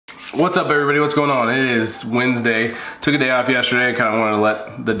What's up, everybody? What's going on? It is Wednesday. Took a day off yesterday. Kind of wanted to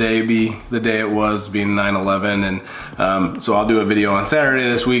let the day be the day it was, being 9/11, and so I'll do a video on Saturday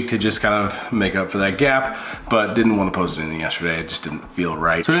this week to just kind of make up for that gap, but didn't want to post anything yesterday. It just didn't feel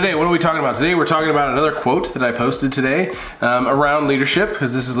right. So today, what are we talking about? Today, we're talking about another quote that I posted today around leadership,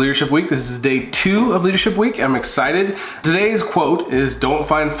 because this is Leadership Week. This is day 2 of Leadership Week. I'm excited. Today's quote is, "Don't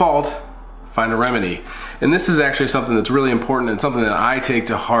find fault, find a remedy." And this is actually something that's really important and something that I take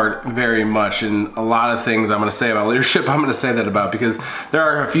to heart very much. And a lot of things I'm gonna say about leadership, I'm gonna say that about, because there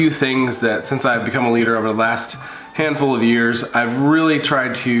are a few things that since I've become a leader over the last handful of years, I've really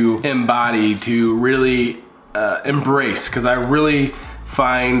tried to embody, to really embrace, because I really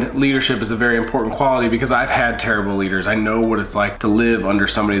find leadership is a very important quality, because I've had terrible leaders. I know what it's like to live under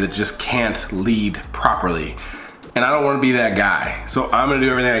somebody that just can't lead properly. And I don't want to be that guy. So I'm gonna do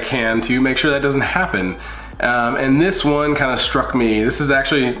everything I can to make sure that doesn't happen. And this one kind of struck me. This is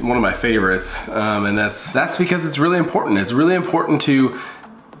actually one of my favorites. And that's because it's really important. It's really important to,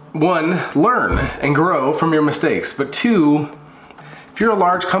 1, learn and grow from your mistakes. But 2, if you're a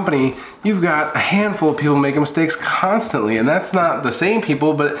large company, you've got a handful of people making mistakes constantly, and that's not the same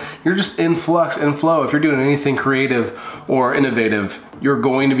people, but you're just in flux and flow. If you're doing anything creative or innovative, you're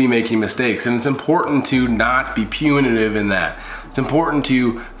going to be making mistakes, and it's important to not be punitive in that. It's important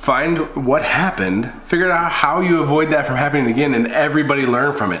to find what happened, figure out how you avoid that from happening again, and everybody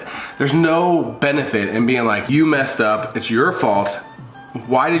learn from it. There's no benefit in being like, you messed up, it's your fault,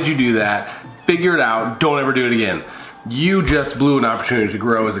 why did you do that, figure it out, don't ever do it again. You just blew an opportunity to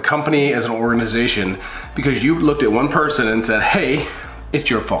grow as a company, as an organization, because you looked at one person and said, hey, it's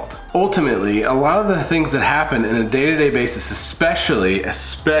your fault. Ultimately, a lot of the things that happen in a day-to-day basis,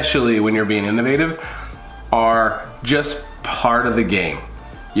 especially when you're being innovative, are just part of the game.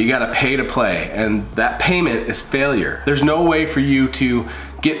 You gotta pay to play, and that payment is failure. There's no way for you to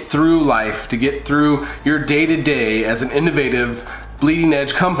get through life, to get through your day-to-day as an innovative, bleeding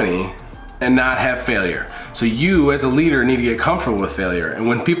edge company and not have failure. So you as a leader need to get comfortable with failure. And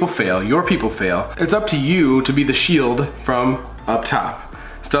when people fail, your people fail, it's up to you to be the shield from up top.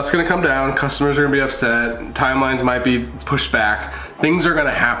 Stuff's gonna come down, customers are gonna be upset, timelines might be pushed back, things are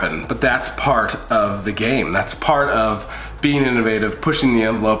gonna happen, but that's part of the game. That's part of being innovative, pushing the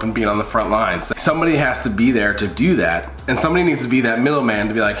envelope, and being on the front lines. Somebody has to be there to do that, and somebody needs to be that middleman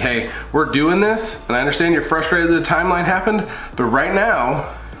to be like, hey, we're doing this, and I understand you're frustrated that the timeline happened, but right now,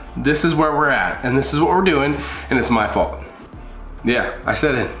 this is where we're at, and this is what we're doing, and it's my fault. Yeah, I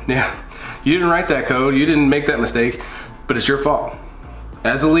said it, yeah. You didn't write that code, you didn't make that mistake, but it's your fault.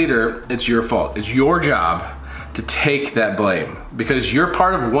 As a leader, it's your fault. It's your job to take that blame, because you're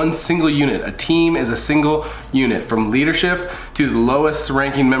part of one single unit. A team is a single unit, from leadership to the lowest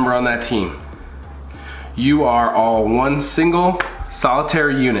ranking member on that team. You are all one single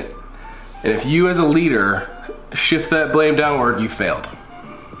solitary unit. And if you as a leader shift that blame downward, you failed.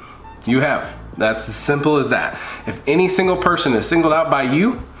 You have. That's as simple as that. If any single person is singled out by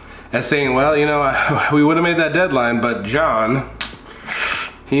you as saying, well, you know, we would have made that deadline, but John,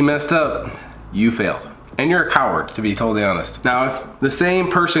 he messed up, you failed. And you're a coward, to be totally honest. Now, if the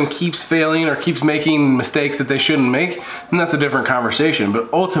same person keeps failing or keeps making mistakes that they shouldn't make, then that's a different conversation. But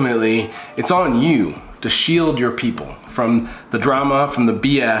ultimately, it's on you to shield your people from the drama, from the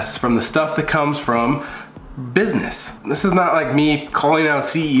BS, from the stuff that comes from business. This is not like me calling out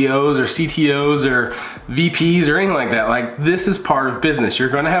CEOs or CTOs or VPs or anything like that. Like, this is part of business. You're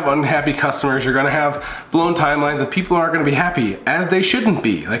gonna have unhappy customers, you're gonna have blown timelines, and people aren't gonna be happy, as they shouldn't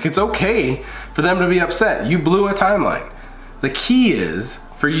be. Like, it's okay for them to be upset. You blew a timeline. The key is,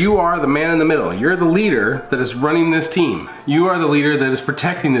 for you are the man in the middle. You're the leader that is running this team. You are the leader that is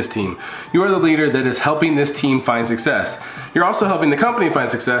protecting this team. You are the leader that is helping this team find success. You're also helping the company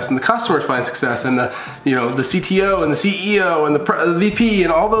find success, and the customers find success, and the CTO and the CEO and the VP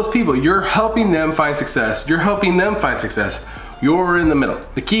and all those people. You're helping them find success. You're helping them find success. You're in the middle.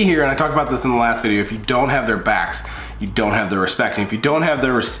 The key here, and I talked about this in the last video, if you don't have their backs, you don't have their respect. And if you don't have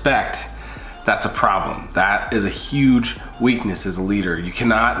their respect, that's a problem. That is a huge weakness as a leader. You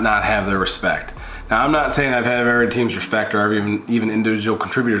cannot not have their respect. Now, I'm not saying I've had every team's respect, or even individual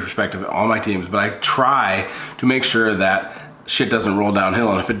contributors' respect of all my teams, but I try to make sure that shit doesn't roll downhill.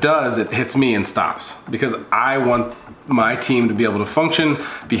 And if it does, it hits me and stops, because I want my team to be able to function,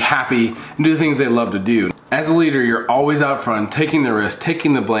 be happy, and do the things they love to do. As a leader, you're always out front, taking the risk,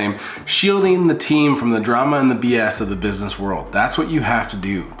 taking the blame, shielding the team from the drama and the BS of the business world. That's what you have to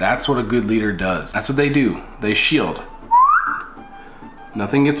do. That's what a good leader does. That's what they do. They shield.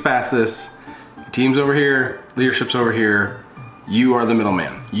 Nothing gets past this. Your team's over here, leadership's over here. You are the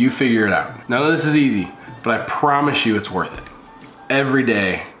middleman. You figure it out. None of this is easy, but I promise you it's worth it. Every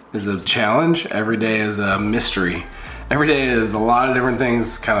day, is a challenge. Every day is a mystery. Every day is a lot of different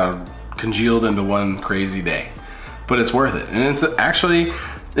things kind of congealed into one crazy day. But it's worth it. And it's actually,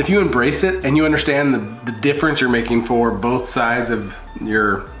 if you embrace it and you understand the difference you're making for both sides of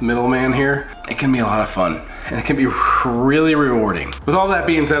your middleman here, it can be a lot of fun. And it can be really rewarding. With all that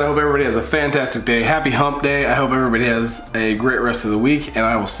being said, I hope everybody has a fantastic day. Happy hump day. I hope everybody has a great rest of the week. And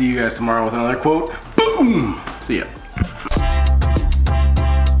I will see you guys tomorrow with another quote. Boom! See ya.